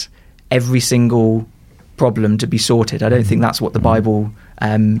expect every single problem to be sorted. I don't think that's what the Bible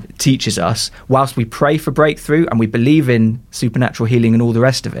teaches us. Whilst we pray for breakthrough and we believe in supernatural healing and all the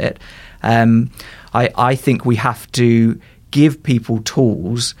rest of it, I think we have to give people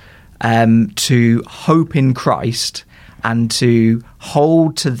tools to hope in Christ and to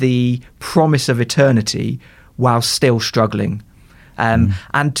hold to the promise of eternity while still struggling.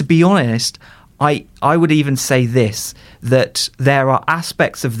 And to be honest, I would even say this, that there are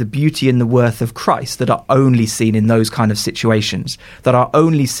aspects of the beauty and the worth of Christ that are only seen in those kind of situations, that are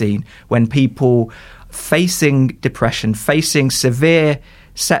only seen when people facing depression, facing severe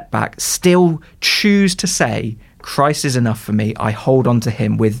setback, still choose to say, Christ is enough for me. I hold on to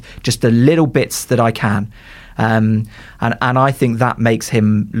him with just the little bits that I can. And I think that makes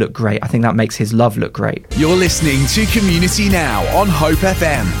him look great. I think that makes his love look great. You're listening to Community Now on Hope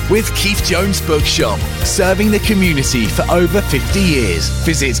FM with Keith Jones Bookshop, serving the community for over 50 years.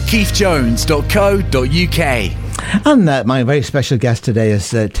 Visit keithjones.co.uk. And my very special guest today is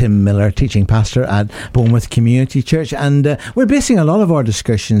Tim Miller, teaching pastor at Bournemouth Community Church, and we're basing a lot of our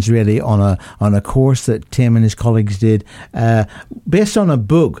discussions really on a course that Tim and his colleagues did, based on a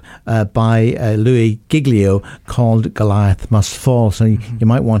book by Louis Giglio called Goliath Must Fall. So you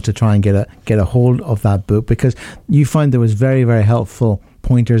might want to try and get a hold of that book, because you find there was very, very helpful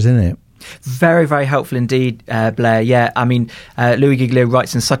pointers in it. Very, very helpful indeed, Blair. Yeah, I mean, Louis Giglio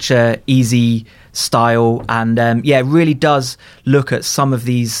writes in such a easy style, and really does look at some of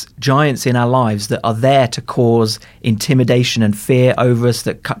these giants in our lives that are there to cause intimidation and fear over us,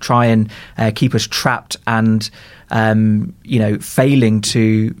 that try and keep us trapped and failing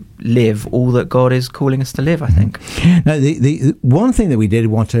to live all that God is calling us to live, I think. Now, the one thing that we did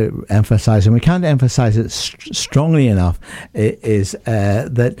want to emphasize, and we can't emphasize it strongly enough, is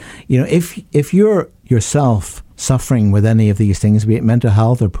that if you're yourself suffering with any of these things, be it mental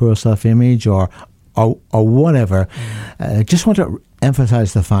health or poor self-image or whatever, just want to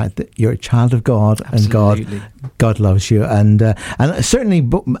emphasize the fact that you're a child of God. Absolutely. And God loves you, and certainly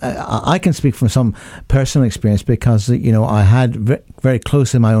I can speak from some personal experience, because I had very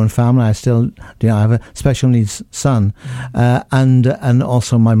close in my own family. I still do. I have a special needs son, and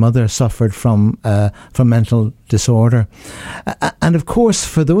also my mother suffered from mental disorder, and of course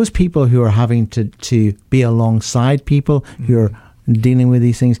for those people who are having to be alongside people who are dealing with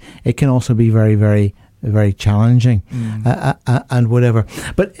these things, it can also be very, very, very challenging, and whatever.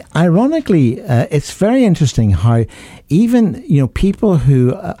 But ironically, it's very interesting how even people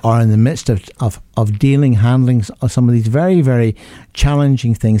who are in the midst of handling some of these very, very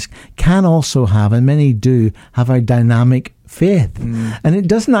challenging things can also have, and many do have, a dynamic faith. And it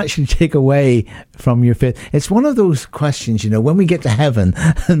doesn't actually take away from your faith. It's one of those questions, when we get to heaven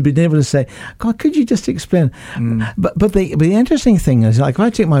and being able to say, God, could you just explain? But the interesting thing is, like, if I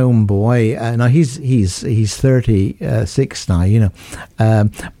take my own boy, now he's 36 now,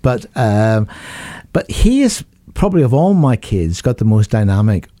 but he is probably, of all my kids, got the most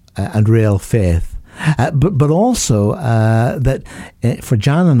dynamic and real faith. But also that for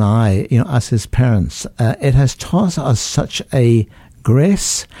Jan and I, as his parents, it has taught us such a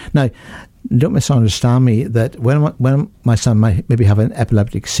grace. Now, don't misunderstand me, that when my son might maybe have an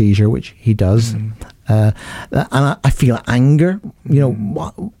epileptic seizure, which he does, and I feel anger,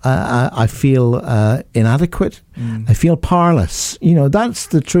 I feel inadequate, I feel powerless. That's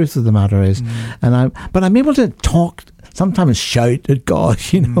the truth of the matter is, but I'm able to talk, sometimes shout at God,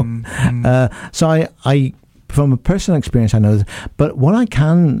 so I from a personal experience, I know that. But what I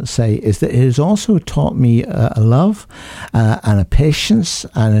can say is that it has also taught me a love and a patience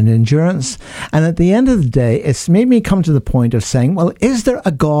and an endurance. And at the end of the day, it's made me come to the point of saying, well, is there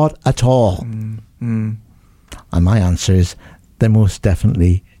a God at all? And my answer is, there most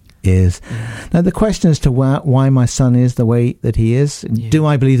definitely is. Now, the question as to why my son is the way that he is, do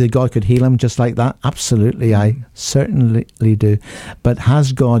I believe that God could heal him just like that? Absolutely, I certainly do. But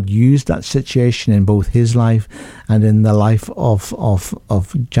has God used that situation in both his life and in the life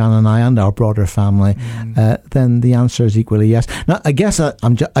of Jan and I and our broader family? Then the answer is equally yes. Now, I guess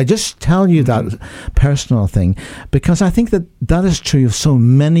I just tell you that personal thing because I think that is true of so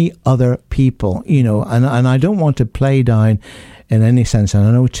many other people, you know, and I don't want to play down in any sense, and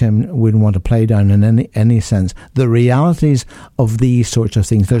I know Tim wouldn't want to play down in any sense, the realities of these sorts of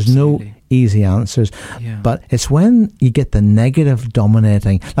things. There's no easy answers, but it's when you get the negative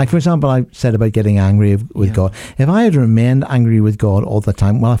dominating. Like, for example, I said about getting angry with God. If I had remained angry with God all the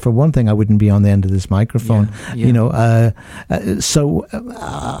time, well, for one thing, I wouldn't be on the end of this microphone. You know, so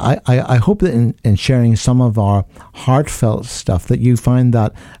I hope that in sharing some of our heartfelt stuff that you find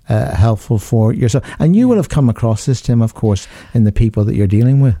that helpful for yourself. And you will have come across this, Tim, of course, in the people that you're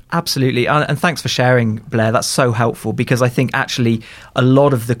dealing with. Absolutely. And thanks for sharing, Blair. That's so helpful because I think actually a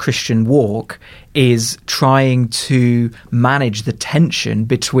lot of the Christian walk is trying to manage the tension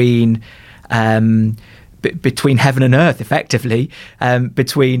between between heaven and earth, effectively,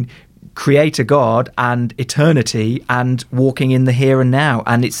 between Creator God and eternity and walking in the here and now,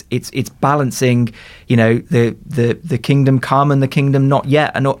 and it's balancing, you know, the kingdom come and the kingdom not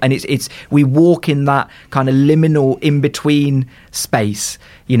yet, and it's we walk in that kind of liminal in between space,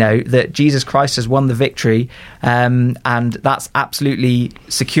 you know, that Jesus Christ has won the victory, and that's absolutely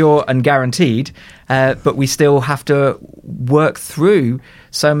secure and guaranteed, but we still have to work through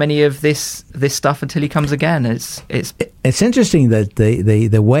so many of this stuff until he comes again. It's interesting that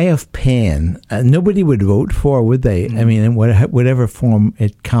the way of pain, nobody would vote for, would they? I mean, in whatever form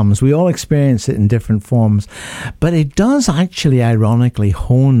it comes, we all experience it in different forms, but it does actually, ironically,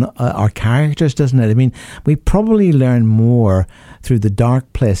 hone our characters, doesn't it? I mean, we probably learn more through the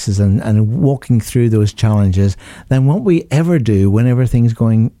dark places and walking through those challenges than what we ever do when everything's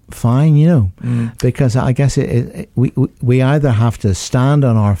going fine, you know, because I guess we either have to stand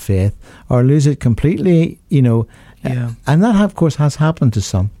on our faith or lose it completely, you know, and that of course has happened to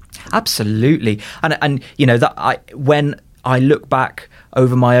some. Absolutely. And you know, that when I look back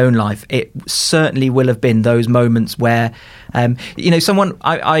over my own life, it certainly will have been those moments where, you know,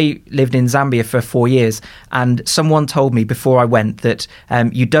 I lived in Zambia for 4 years, and someone told me before I went that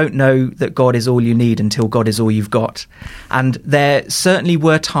you don't know that God is all you need until God is all you've got. And there certainly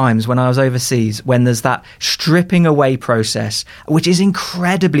were times when I was overseas when there's that stripping away process, which is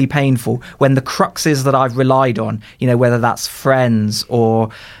incredibly painful, when the cruxes that I've relied on, you know, whether that's friends or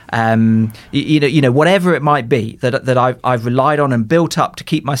you know, whatever it might be that I've relied on and built up to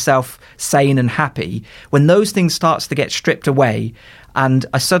keep myself sane and happy, when those things starts to get stripped away, and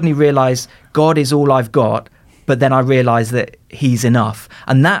I suddenly realise God is all I've got, but then I realise that He's enough,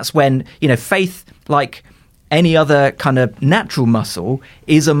 and that's when, you know, faith, like any other kind of natural muscle,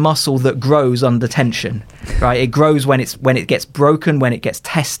 is a muscle that grows under tension, right? It grows when it gets broken, when it gets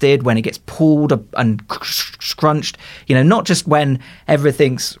tested, when it gets pulled and scrunched, you know, not just when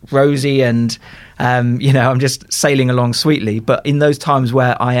everything's rosy and, you know, I'm just sailing along sweetly, but in those times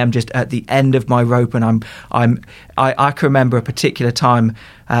where I am just at the end of my rope, and I can remember a particular time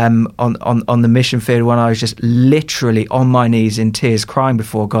on the mission field when I was just literally on my knees in tears, crying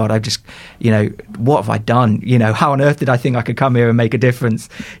before God. I just, you know, what have I done? You know, how on earth did I think I could come here and make a difference?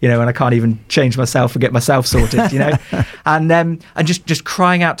 You know, and I can't even change myself or get myself sorted, you know, and just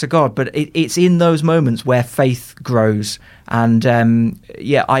crying out to God. But it's in those moments where faith grows. And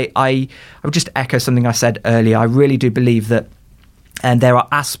I would just echo something I said earlier. I really do believe that, and there are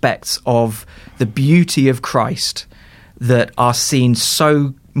aspects of the beauty of Christ that are seen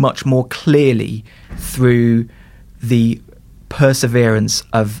so much more clearly through the perseverance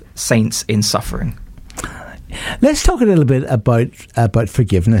of saints in suffering. Let's talk a little bit about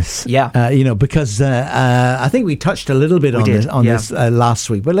forgiveness. Yeah, you know, because I think we touched a little bit on this last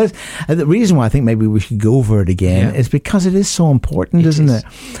week. But the reason why I think maybe we should go over it again is because it is so important, isn't it?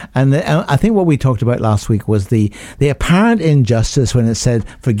 And I think what we talked about last week was the apparent injustice when it said,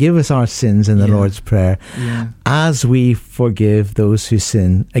 "Forgive us our sins" in the Lord's Prayer, as we forgive those who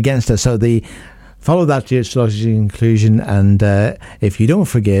sin against us. So follow that to its logical conclusion, and if you don't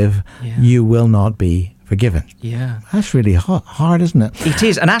forgive, you will not be forgiven. Yeah. That's really hard, isn't it? It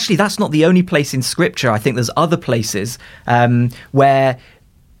is. And actually, that's not the only place in Scripture. I think there's other places where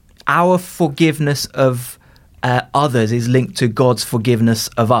our forgiveness of others is linked to God's forgiveness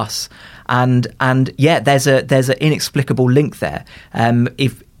of us. And there's an inexplicable link there.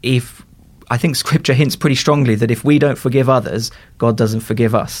 If I think Scripture hints pretty strongly that if we don't forgive others, God doesn't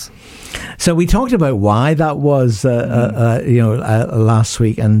forgive us. So we talked about why that was, last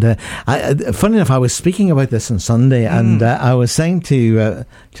week, and funny enough, I was speaking about this on Sunday, and I was saying to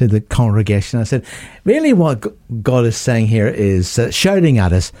the congregation, I said, really, what God is saying here is shouting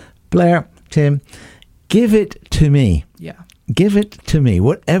at us, Blair, Tim, give it to me. Yeah. Give it to me,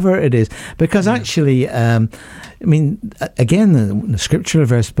 whatever it is. Because actually, again, the scriptural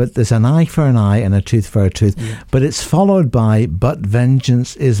verse, but there's an eye for an eye and a tooth for a tooth. Yeah. But it's followed by, but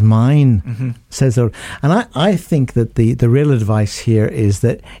vengeance is mine, says the Lord. And I think that the real advice here is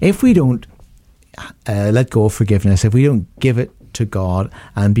that if we don't let go of forgiveness, if we don't give it to God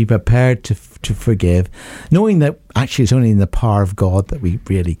and be prepared to forgive, knowing that actually it's only in the power of God that we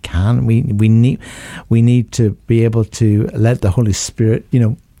really can. We need to be able to let the Holy Spirit,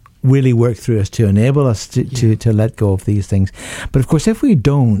 really work through us to enable us to let go of these things. But of course, if we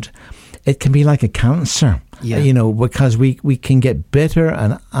don't, it can be like a cancer. Because we can get bitter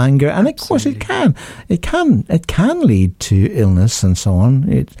and anger, and of course it can lead to illness and so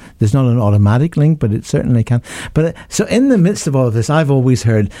on. There's not an automatic link, but it certainly can. But so in the midst of all of this, I've always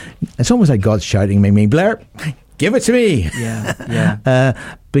heard it's almost like God shouting at me, Blair, give it to me.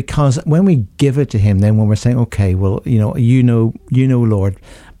 Because when we give it to Him, then when we're saying, okay, well, you know, Lord,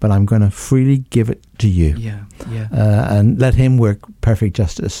 but I'm going to freely give it to you. And let Him work perfect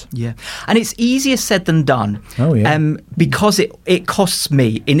justice. Yeah. And it's easier said than done. Oh, yeah. Because it costs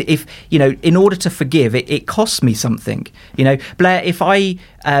me. In order to forgive, it costs me something. Blair, if I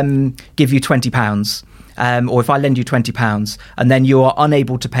give you £20, or if I lend you £20 and then you are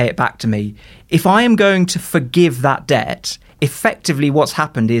unable to pay it back to me, if I am going to forgive that debt, effectively what's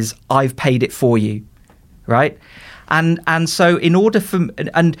happened is I've paid it for you, right? And so in order for,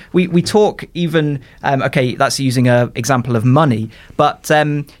 and we talk even, that's using an example of money, but,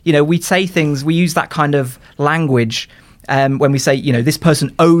 we say things, we use that kind of language when we say, this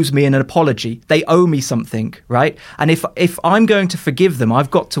person owes me an apology. They owe me something, right? And if I'm going to forgive them,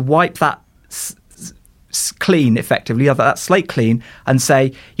 I've got to wipe that clean, effectively, that slate clean, and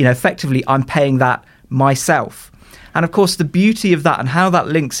say, effectively, I'm paying that myself. And of course, the beauty of that and how that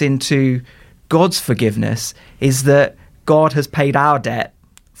links into God's forgiveness is that God has paid our debt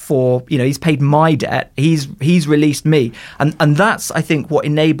for, He's paid my debt. He's released me. And that's, I think, what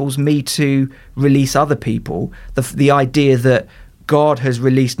enables me to release other people. The idea that God has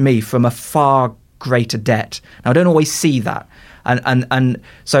released me from a far greater debt. Now, I don't always see that. And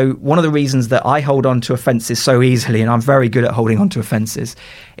so one of the reasons that I hold on to offences so easily, and I'm very good at holding on to offences,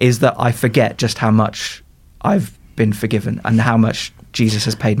 is that I forget just how much I've been forgiven and how much Jesus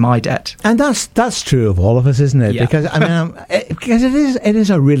has paid my debt. And that's true of all of us, isn't it? Yeah. Because because it is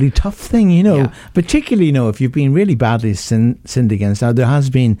a really tough thing, particularly, if you've been really badly sinned against. Now, there has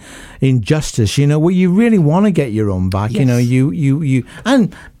been injustice, where you really want to get your own back. Yes. You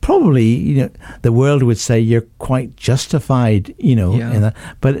and probably, the world would say you're quite justified, in that.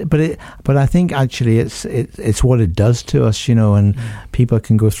 But I think actually it's what it does to us, and people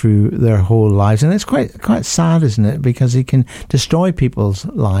can go through their whole lives, and it's quite sad, isn't it? Because it can destroy people's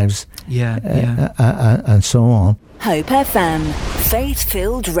lives, and so on. Hope FM,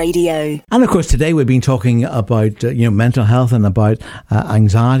 faith-filled radio. And of course, today we've been talking about mental health and about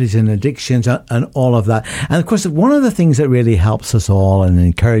anxieties and addictions and all of that. And of course, one of the things that really helps us all and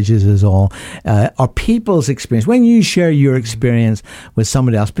encourages us all are people's experience. When you share your experience with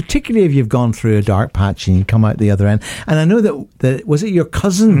somebody else, particularly if you've gone through a dark patch and you come out the other end. And I know that was it your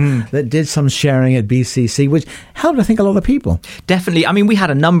cousin that did some sharing at BCC, which helped, I think, a lot of people. Definitely. I mean, we had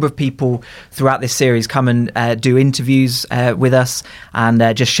a number of people throughout this series come and do interviews with us and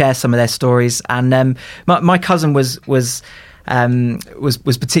just share some of their stories. And my cousin was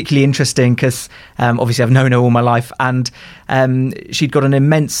particularly interesting because obviously I've known her all my life, and she'd got an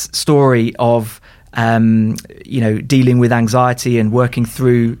immense story of dealing with anxiety and working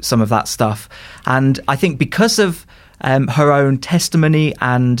through some of that stuff. And I think because of her own testimony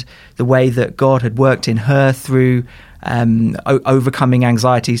and the way that God had worked in her through overcoming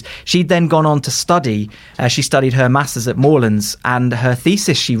anxieties, she'd then gone on to study. She studied her master's at Moorlands, and her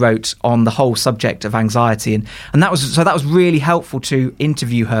thesis she wrote on the whole subject of anxiety, and that was really helpful to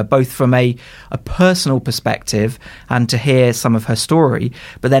interview her, both from a personal perspective and to hear some of her story,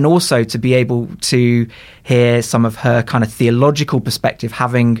 but then also to be able to hear some of her kind of theological perspective,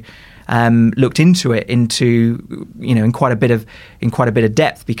 having looked into it in quite a bit of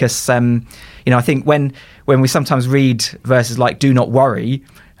depth, because I think when we sometimes read verses like "do not worry,"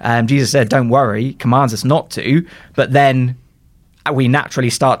 Jesus said "don't worry," commands us not to, but then we naturally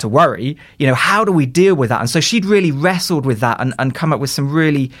start to worry, how do we deal with that? And so she'd really wrestled with that and come up with some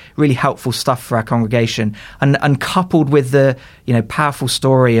really, really helpful stuff for our congregation. And coupled with the, powerful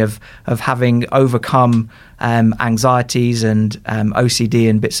story of having overcome anxieties and OCD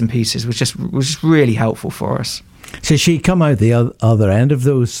and bits and pieces was just really helpful for us. So she'd come out the other end of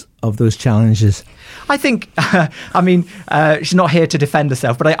those challenges. I think, she's not here to defend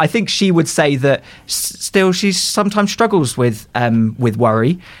herself, but I think she would say that still she sometimes struggles with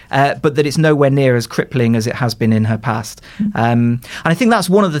worry, but that it's nowhere near as crippling as it has been in her past. And I think that's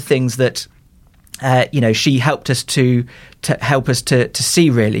one of the things that she helped us to help us to see,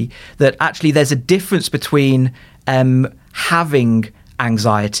 really, that actually there's a difference between having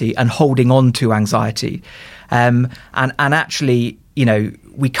anxiety and holding on to anxiety. And actually,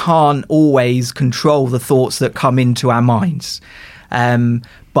 we can't always control the thoughts that come into our minds.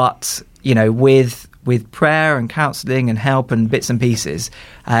 But, with prayer and counselling and help and bits and pieces,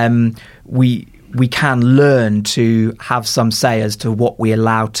 we can learn to have some say as to what we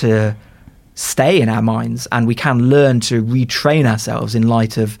allow to stay in our minds, and we can learn to retrain ourselves in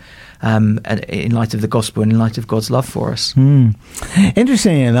light of the gospel and in light of God's love for us.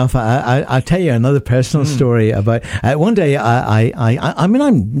 Interesting enough, I'll tell you another personal story about one day. I'm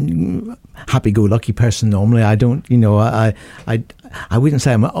happy-go-lucky person normally. I don't, I wouldn't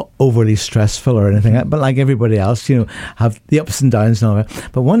say I'm overly stressful or anything, but like everybody else, have the ups and downs and all that.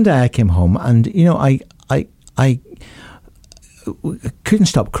 But one day I came home and I couldn't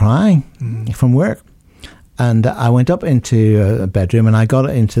stop crying from work. And I went up into a bedroom and I got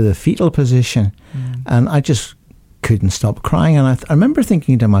into the fetal position and I just couldn't stop crying. And I remember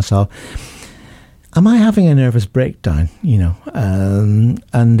thinking to myself, am I having a nervous breakdown?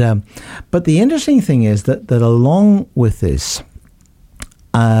 But the interesting thing is that along with this,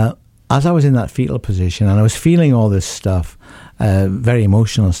 as I was in that fetal position and I was feeling all this stuff, very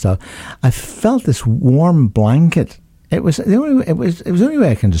emotional stuff, I felt this warm blanket. It was the only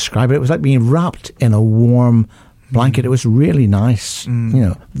way I can describe it. It was like being wrapped in a warm blanket. It was really nice,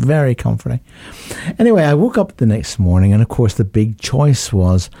 very comforting. Anyway, I woke up the next morning, and of course, the big choice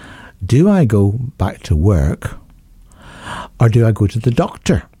was: do I go back to work, or do I go to the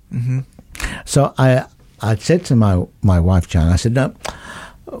doctor? So I said to my wife, Jan, I said, "Now,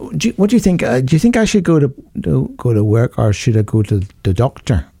 what do you think? Do you think I should go to work, or should I go to the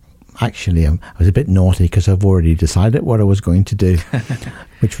doctor?" Actually, I was a bit naughty because I've already decided what I was going to do,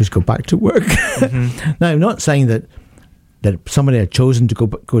 which was go back to work. Now, I'm not saying that somebody had chosen to go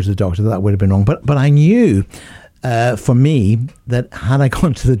to the doctor, that would have been wrong. But I knew, for me, that had I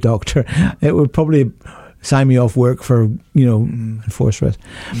gone to the doctor, it would probably sign me off work for, enforced rest.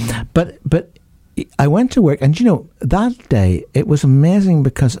 But I went to work, and that day it was amazing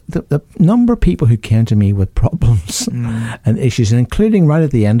because the number of people who came to me with problems and issues, and including right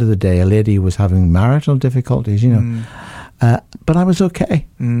at the end of the day, a lady who was having marital difficulties, but I was okay.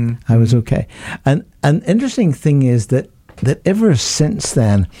 I was okay. And an interesting thing is that ever since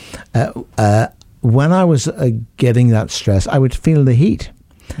then, when I was getting that stress, I would feel the heat,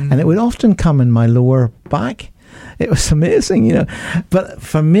 and it would often come in my lower back. It was amazing, But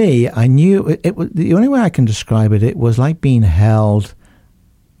for me, I knew it was the only way I can describe it. It was like being held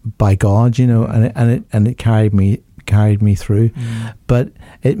by God, and it carried me through. But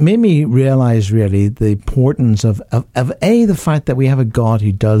it made me realize really the importance of the fact that we have a God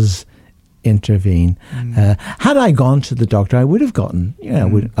who does intervene. Had I gone to the doctor, I would have gotten,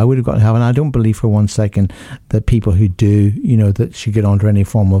 I would have gotten help. And I don't believe for one second that people who do, that should get under any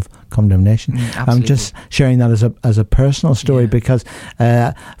form of condemnation. I'm just sharing that as a personal story because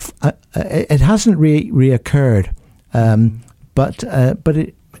it hasn't reoccurred. But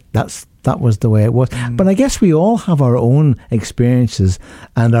that was the way it was. But I guess we all have our own experiences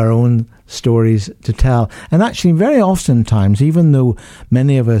and our own stories to tell. And actually, very oftentimes, even though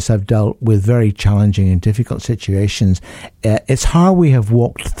many of us have dealt with very challenging and difficult situations, it's how we have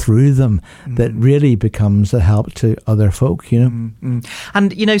walked through them that really becomes a help to other folk, And,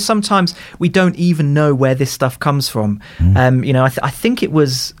 sometimes we don't even know where this stuff comes from. I think it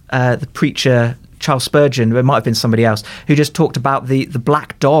was the preacher Charles Spurgeon, it might have been somebody else, who just talked about the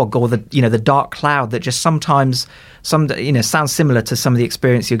black dog or the dark cloud that just sometimes sounds similar to some of the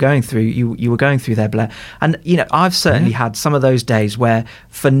experience you're going through. You were going through there, Blair. And I've certainly had some of those days where,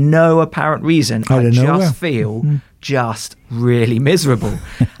 for no apparent reason, I just feel just really miserable,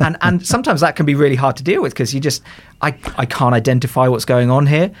 and sometimes that can be really hard to deal with because I can't identify what's going on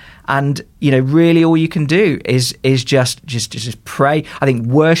here, and really all you can do is just pray. I think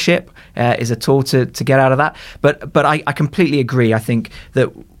worship is a tool to get out of that, but I completely agree. I think that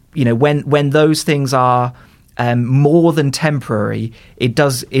when those things are more than temporary, it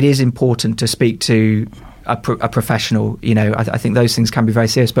is important to speak to a professional. You know, I think those things can be very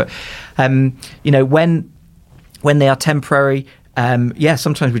serious. But you know, when they are temporary,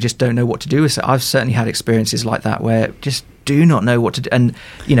 sometimes we just don't know what to do with it. I've certainly had experiences like that where just do not know what to do, and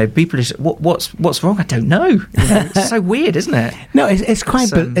you know, people just what's wrong? I don't know. You know, it's so weird, isn't it? No, it's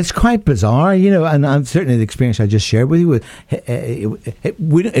quite bizarre, you know, and certainly the experience I just shared with you,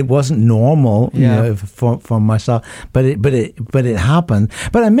 it wasn't normal, you know, for myself, but it happened.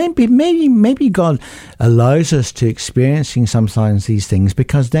 But maybe God allows us to experiencing sometimes these things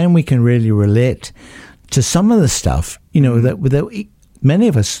because then we can really relate to some of the stuff, you know, that many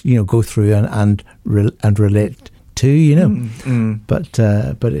of us, you know, go through and relate to, you know, but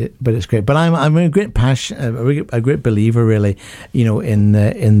it's great. But I'm a great a great believer, really, you know, in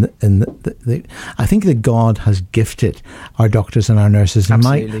the I think that God has gifted our doctors and our nurses. And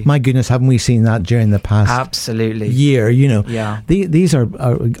my goodness, haven't we seen that during the past year? You know, these are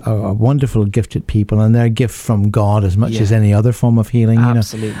wonderful, gifted people, and they're a gift from God as much as any other form of healing.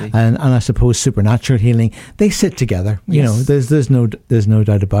 Absolutely. You know? And I suppose supernatural healing, they sit together. You know, there's no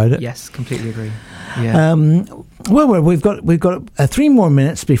doubt about it. Yes, completely agree. Yeah. Well, we've got 3 more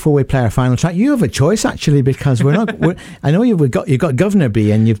minutes before we play our final track. You have a choice actually, because I know you've got Governor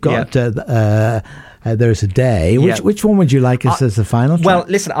B and you've got There's a Day. Which one would you like as the final track? Well,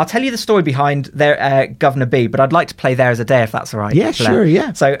 listen, I'll tell you the story behind Governor B, but I'd like to play There Is a Day if that's all right. Yeah, sure.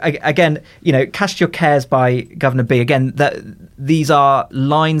 Yeah. So again, you know, Cast Your Cares by Governor B. Again, these are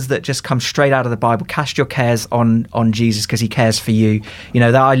lines that just come straight out of the Bible. Cast your cares on Jesus because he cares for you. You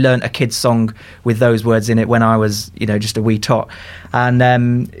know, that I learnt a kid's song with those words in it when I was, you know, just a wee tot.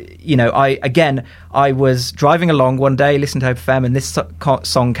 And, you know, I was driving along one day, listening to Hope FM, and this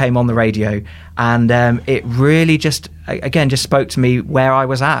song came on the radio. And it really just spoke to me where I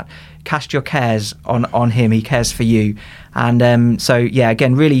was at. Cast your cares on him. He cares for you. And so,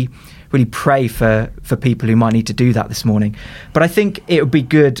 again, really pray for people who might need to do that this morning. But I think it would be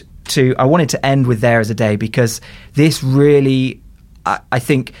good I wanted to end with There Is a Day, because this really, I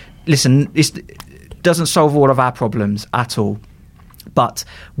think, listen, this doesn't solve all of our problems at all. But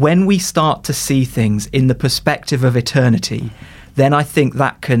when we start to see things in the perspective of eternity, then I think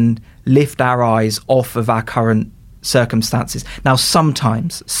that can lift our eyes off of our current circumstances. Now,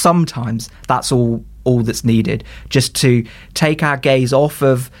 sometimes that's all that's needed, just to take our gaze off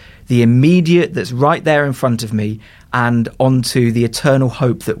of the immediate that's right there in front of me and onto the eternal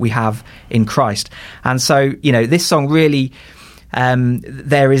hope that we have in Christ. And so, you know, this song really,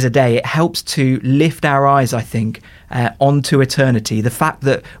 There Is a Day, it helps to lift our eyes, I think, onto eternity. The fact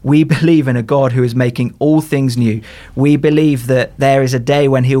that we believe in a God who is making all things new. We believe that there is a day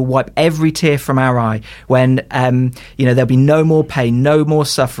when he'll wipe every tear from our eye, when you know, there'll be no more pain, no more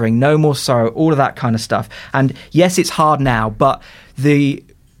suffering, no more sorrow, all of that kind of stuff. And yes, it's hard now, but the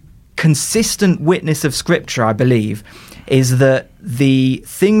consistent witness of Scripture, I believe, is that the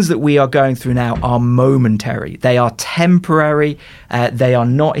things that we are going through now are momentary. They are temporary. They are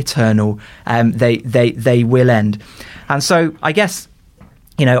not eternal. They will end. And so I guess,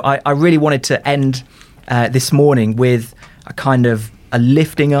 you know, I really wanted to end this morning with a kind of a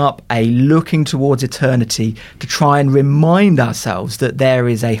lifting up, a looking towards eternity, to try and remind ourselves that there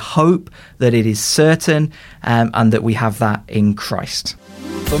is a hope, that it is certain, and that we have that in Christ.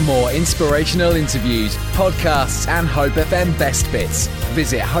 For more inspirational interviews, podcasts, and Hope FM best bits,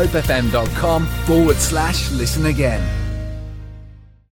 visit hopefm.com/listen again.